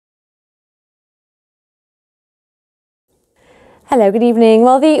Hello, good evening.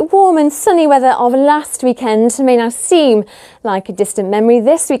 Well, the warm and sunny weather of last weekend may now seem like a distant memory.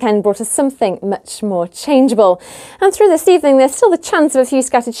 This weekend brought us something much more changeable. And through this evening, there's still the chance of a few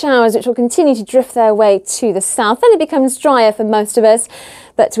scattered showers which will continue to drift their way to the south. Then it becomes drier for most of us,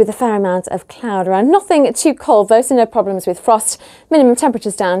 but with a fair amount of cloud around. Nothing too cold though, so no problems with frost. Minimum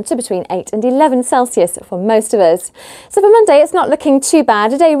temperatures down to between 8 and 11 Celsius for most of us. So for Monday, it's not looking too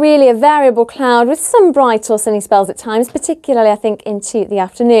bad. A day really of variable cloud with some bright or sunny spells at times, particularly I think into the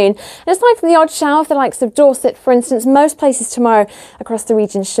afternoon. And aside from the odd shower for the likes of Dorset, for instance, most places tomorrow across the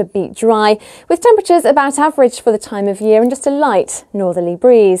region should be dry, with temperatures about average for the time of year and just a light northerly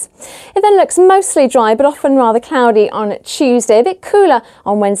breeze. It then looks mostly dry but often rather cloudy on Tuesday, a bit cooler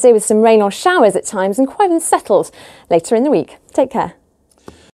on Wednesday with some rain or showers at times and quite unsettled later in the week. Take care.